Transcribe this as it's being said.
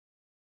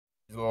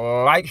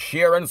Like,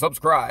 share, and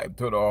subscribe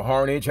to the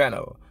Horny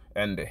channel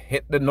and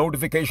hit the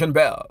notification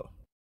bell.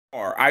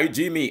 Or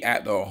IG me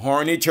at the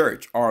Horny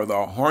Church or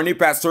the Horny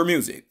Pastor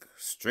Music.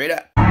 Straight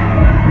up. Biggie.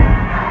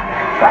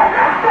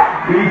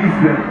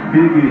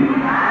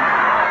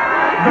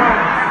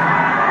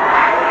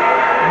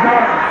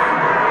 Nuts.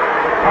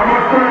 I'm a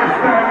first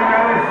time in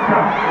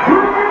Leicester.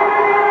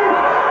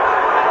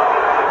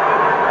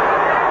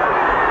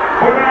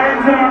 But I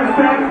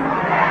understand.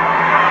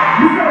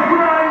 You said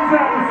what I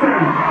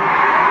understand.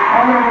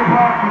 I'm on the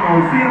party now,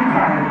 same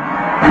time.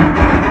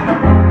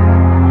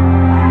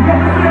 You got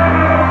to see how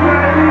I'm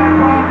playing in the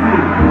party.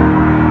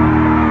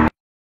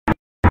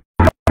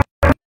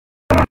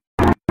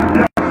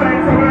 Yeah,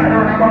 thanks a lot.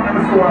 I'm not going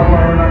to show up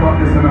when I got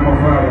this and I'm a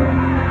father.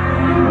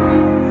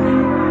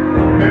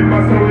 Remember,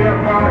 so we are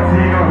party,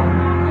 you know.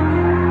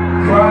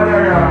 Father,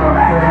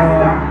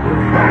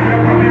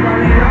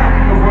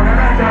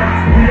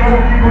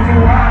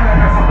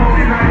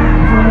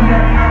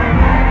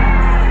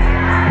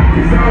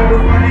 it's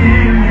always money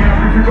in me,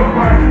 if you go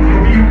back,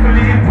 we used to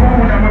leave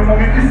food, and when we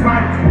make this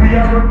fight, we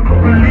have a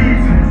couple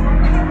leads.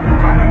 And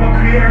I'm a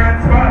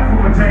clearance spot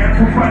for a giant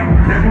to fight,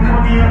 every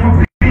money ever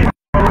be.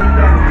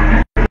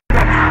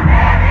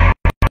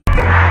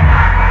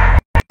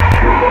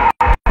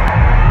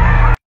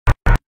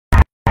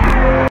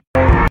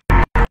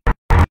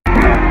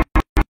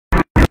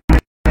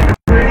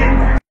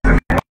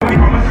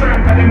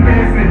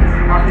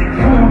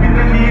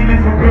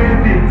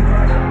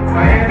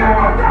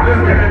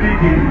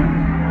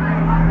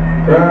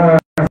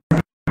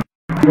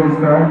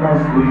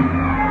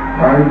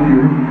 Thank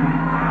you.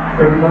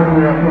 Everybody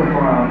we have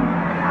performed.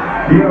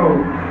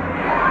 Yo,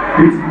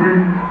 it's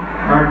been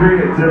a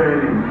great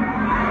journey.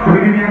 Could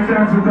you give me a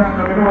chance to talk?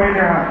 Let me know where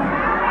you're at.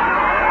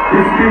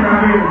 It's been a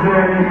great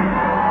journey.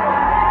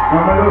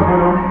 I'm a love for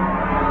them.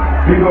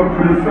 Big up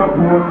for the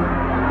support.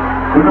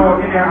 We know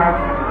what you're at.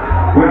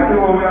 We are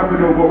doing what we have to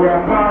do, but we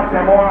are party.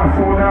 I'm on a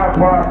sold-out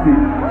party.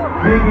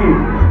 Biggie,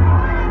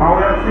 and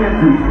we are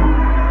changes.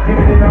 Give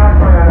me the dance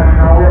for that line,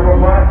 and we have a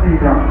party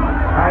now.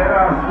 I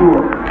last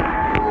tour.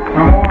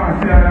 I'm going to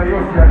see that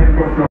you're standing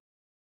for some.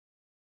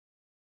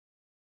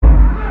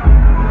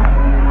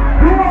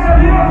 Ladies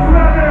and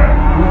gentlemen,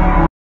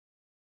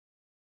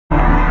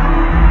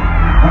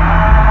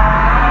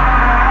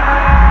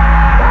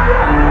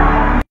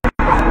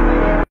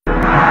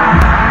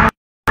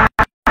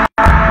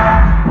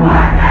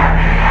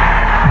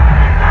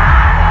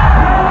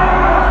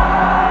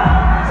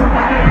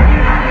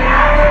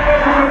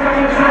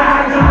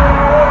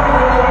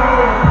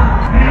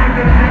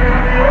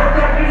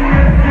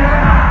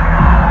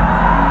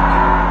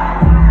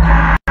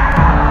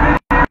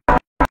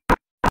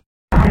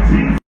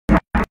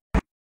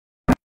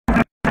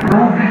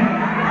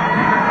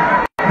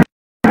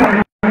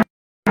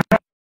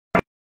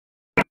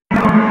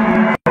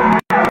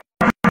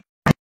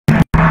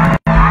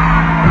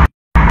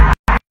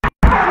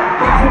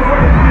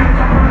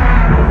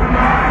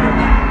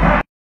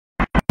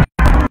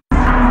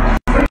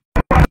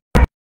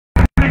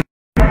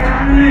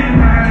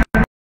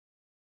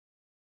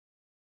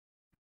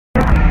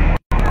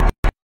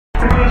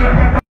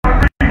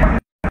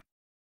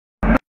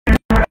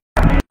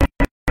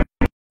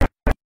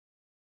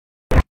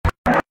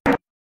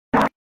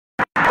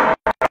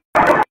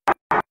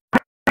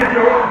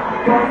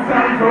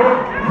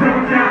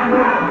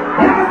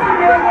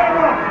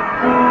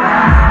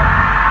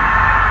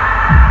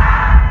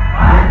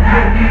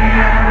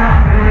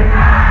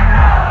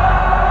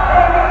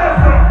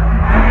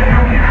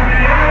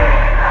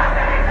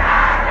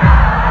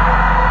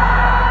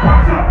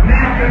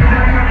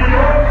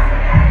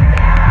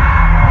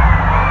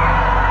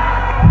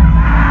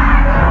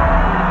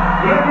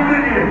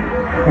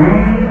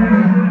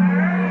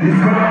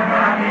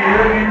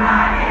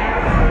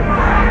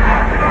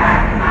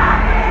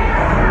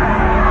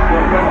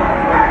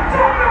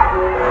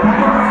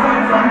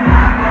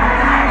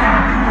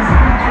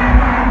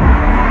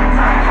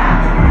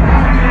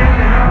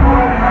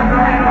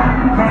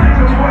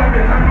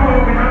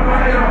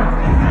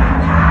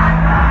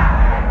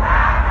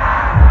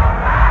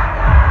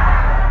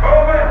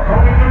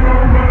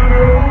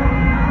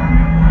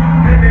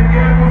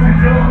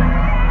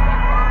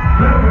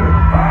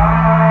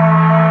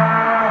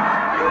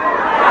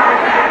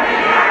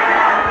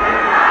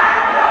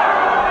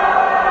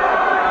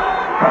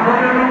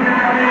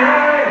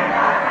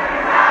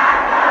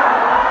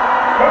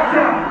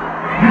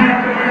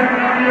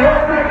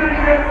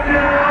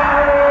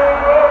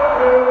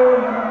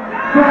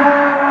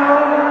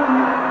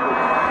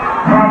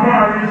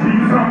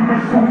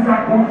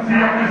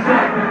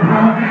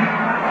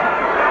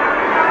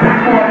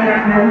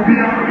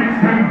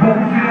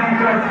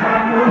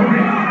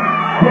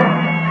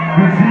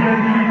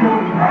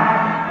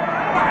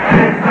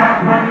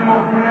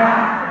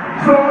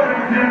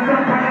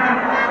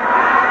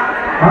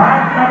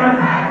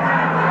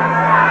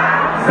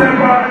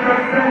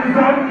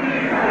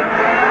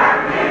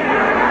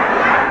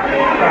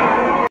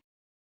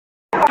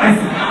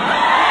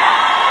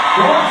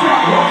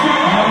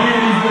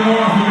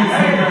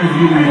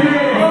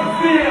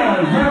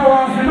 Upstairs, we don't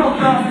want to see no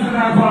classes in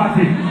our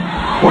party.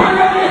 What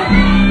are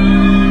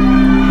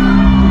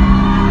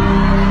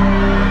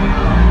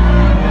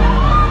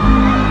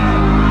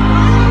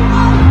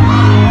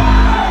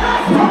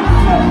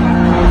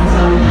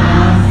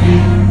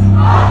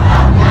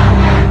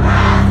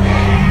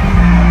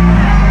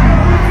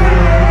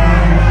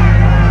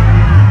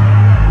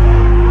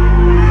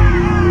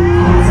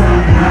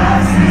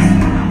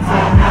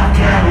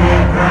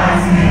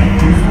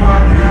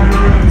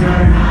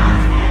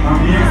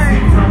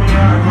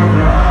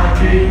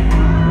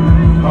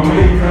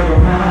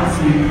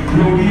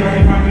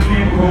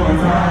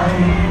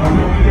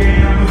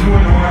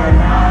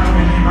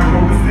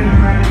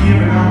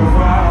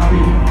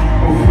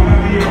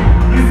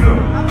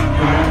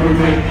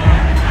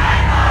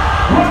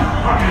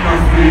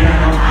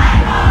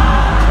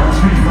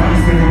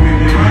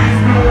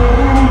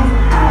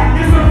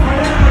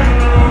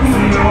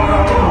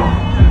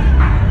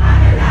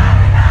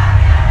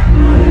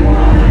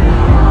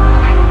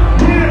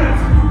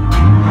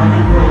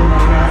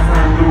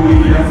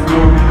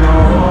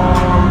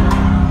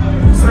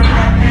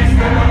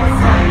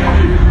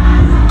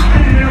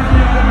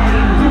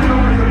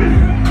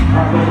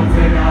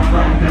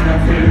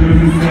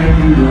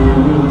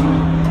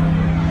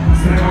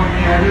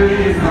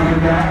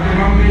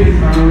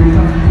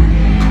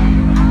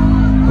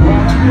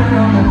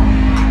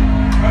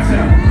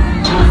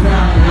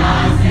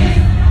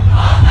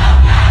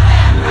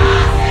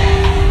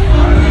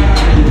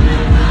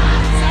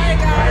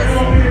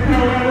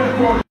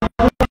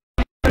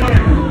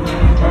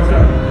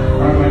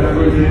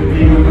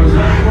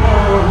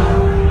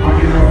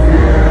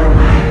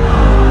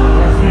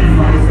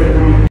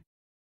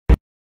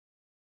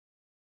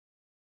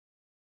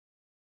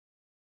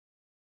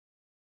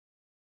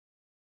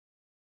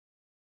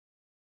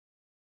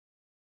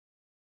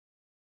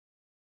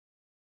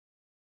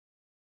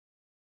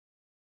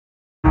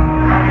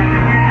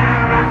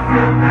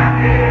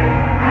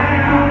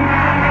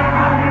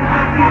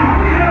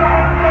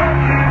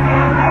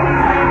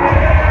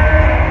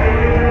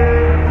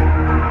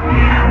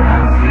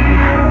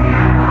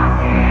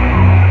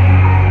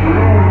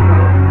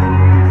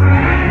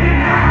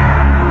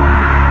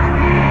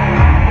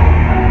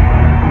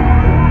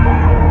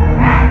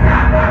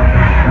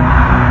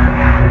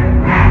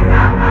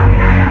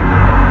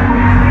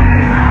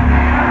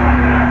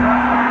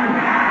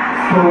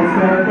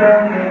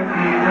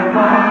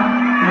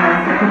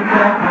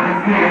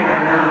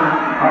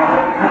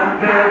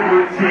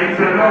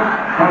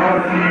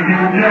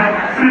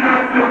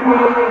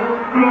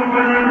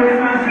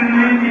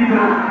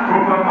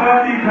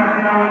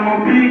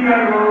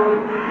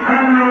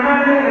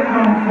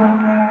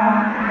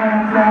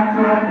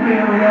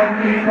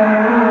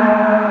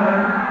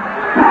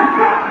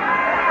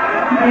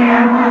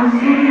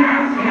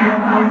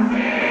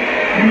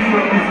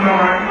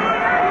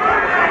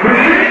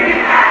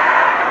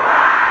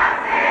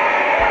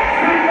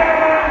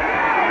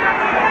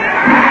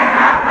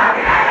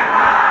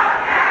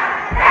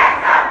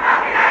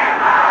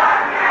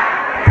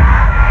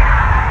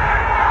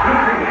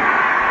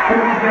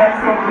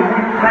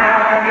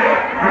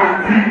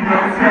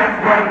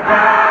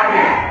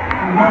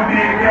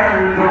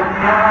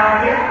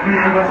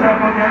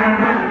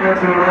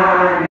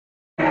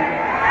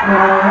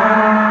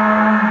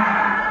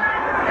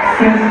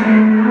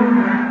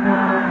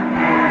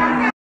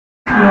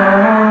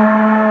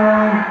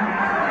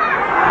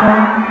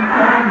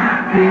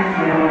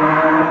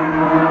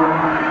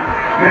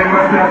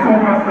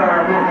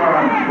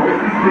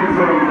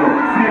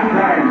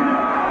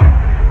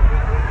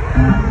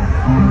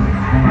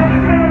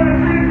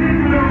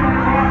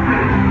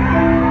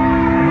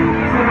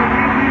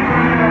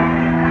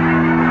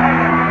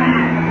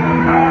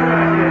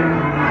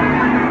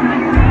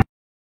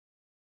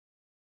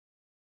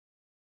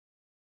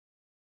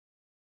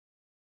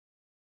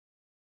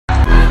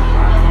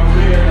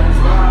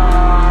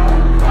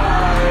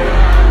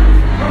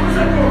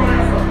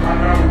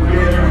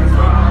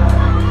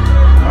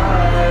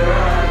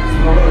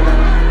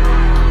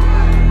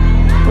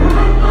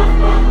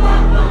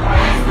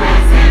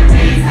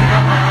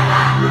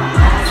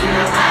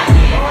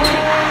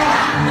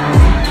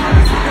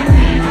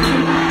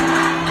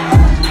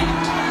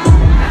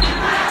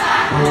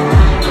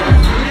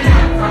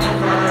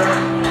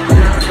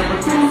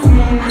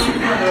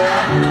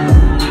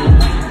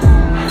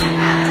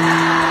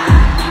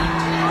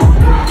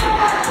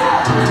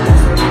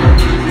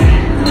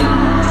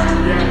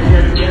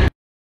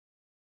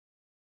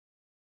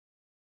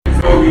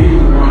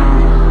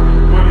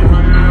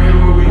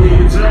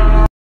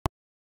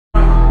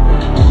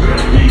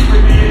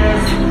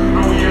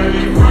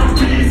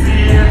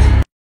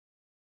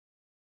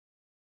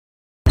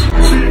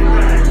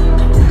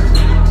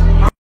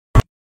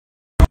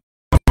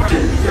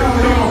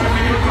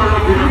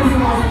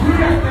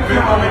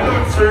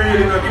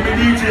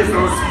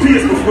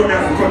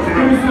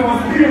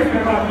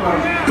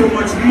Too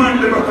much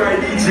man never cry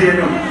DJ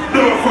now.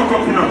 Don't fuck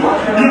up now.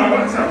 Yeah,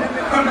 what's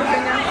up?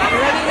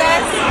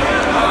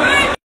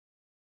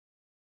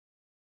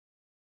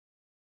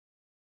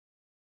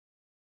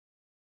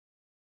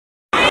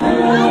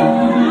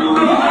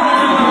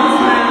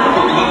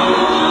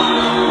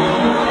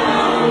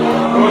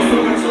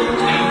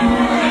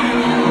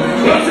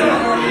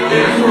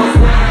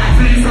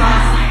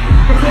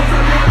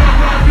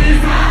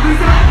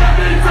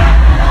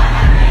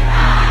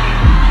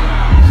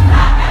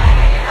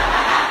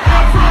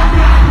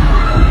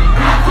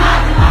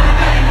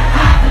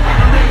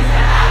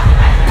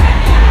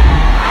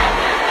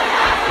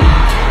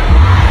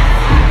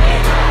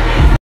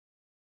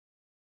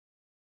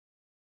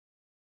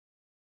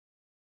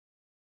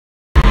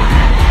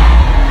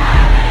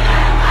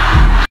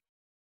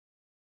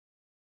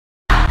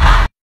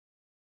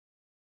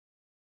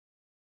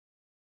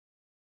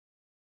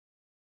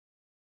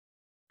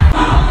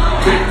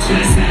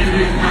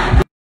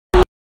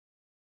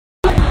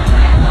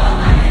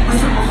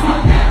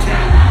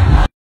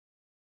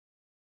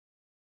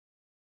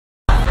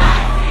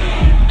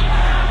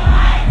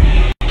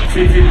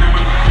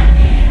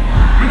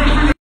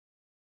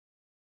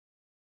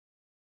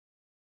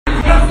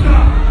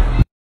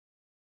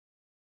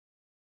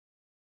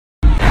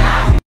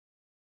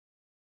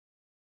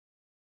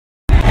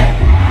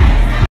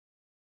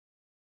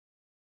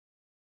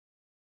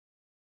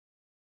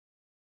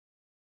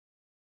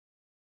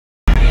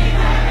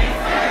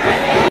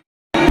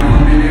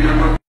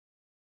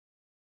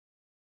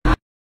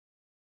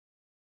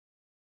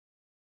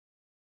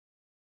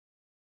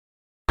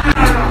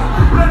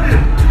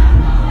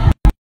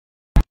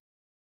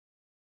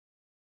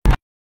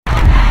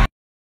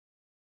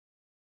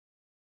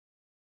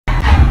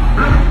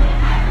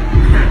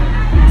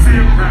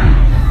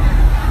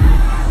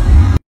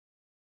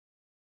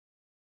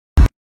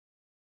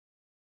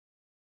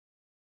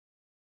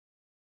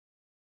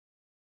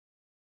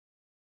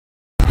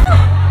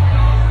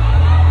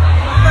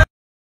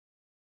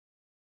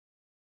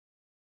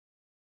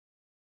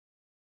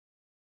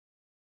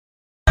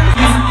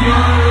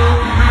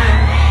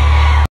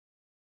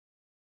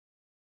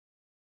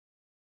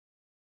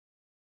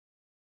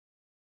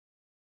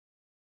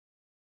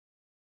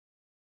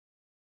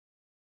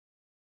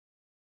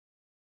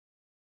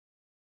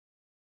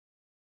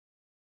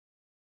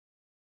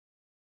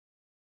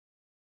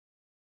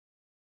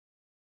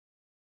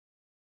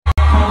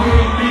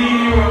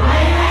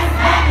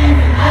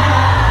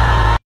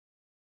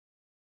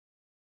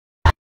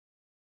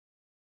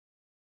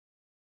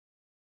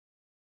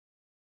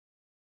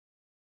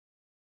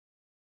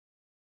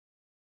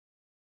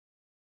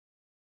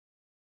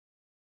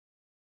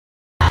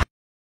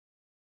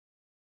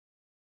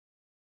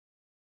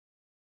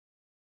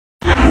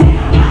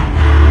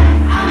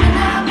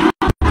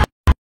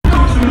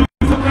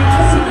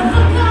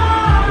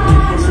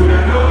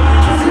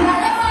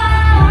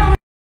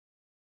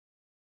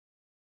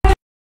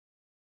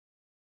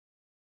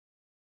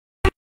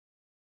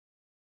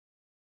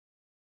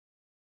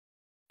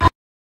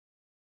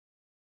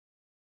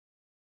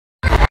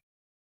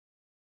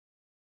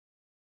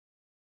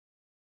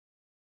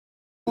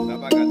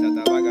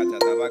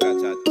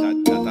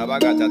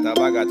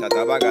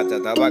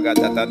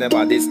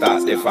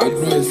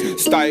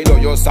 Style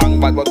of your song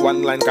bad but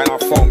one line kinda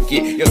funky.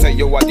 You say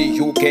you are the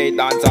UK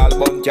dancehall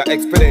bunch. Your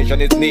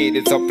explanation is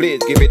needed, so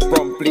please give it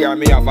promptly. Or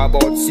me have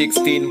about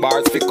 16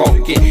 bars for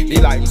conky.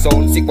 The line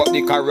sound sick but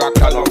the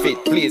character no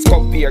fit. Please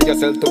compare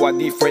yourself to a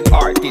different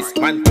artist.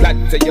 Man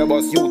glad say you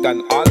bust youth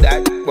and all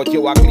that, but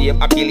you a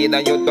claim a killing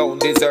and you don't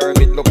deserve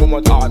it. Look how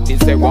much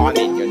artists they want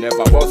it, you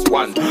never bust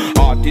one.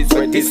 Artists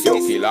where this you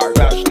kill or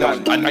flash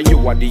none. And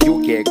you are the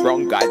UK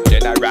ground god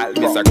general,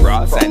 Mr.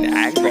 Cross and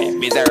angry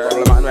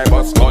miserable man we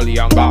bust Gully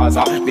and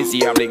Gaza. Me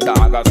see him like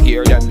dog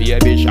scare them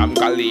baby Sham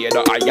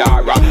Khaleda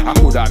Ayara. I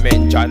coulda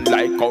mentioned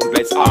like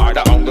countless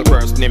other. Uncle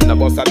person him the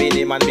boss a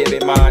Billy man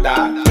baby mother.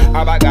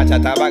 Abaga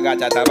chat, abaga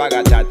chat,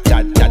 abaga chat,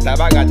 chat, chat,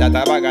 abaga chat,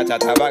 abaga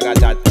chat, abaga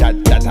chat, chat,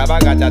 chat,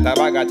 abaga chat,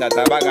 abaga chat,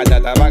 abaga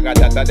chat, abaga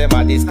chat. Them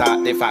a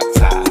start the facts.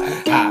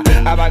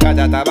 Abaga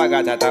chat,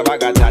 abaga chat,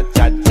 abaga chat,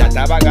 chat, chat,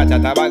 abaga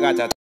chat, abaga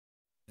chat.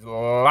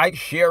 Like,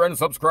 share, and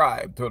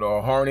subscribe to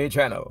the Horny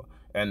channel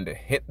and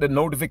hit the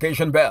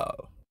notification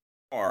bell.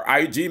 Or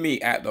IG me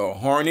at the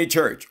Horny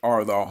Church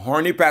or the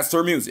Horny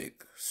Pastor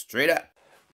Music. Straight up.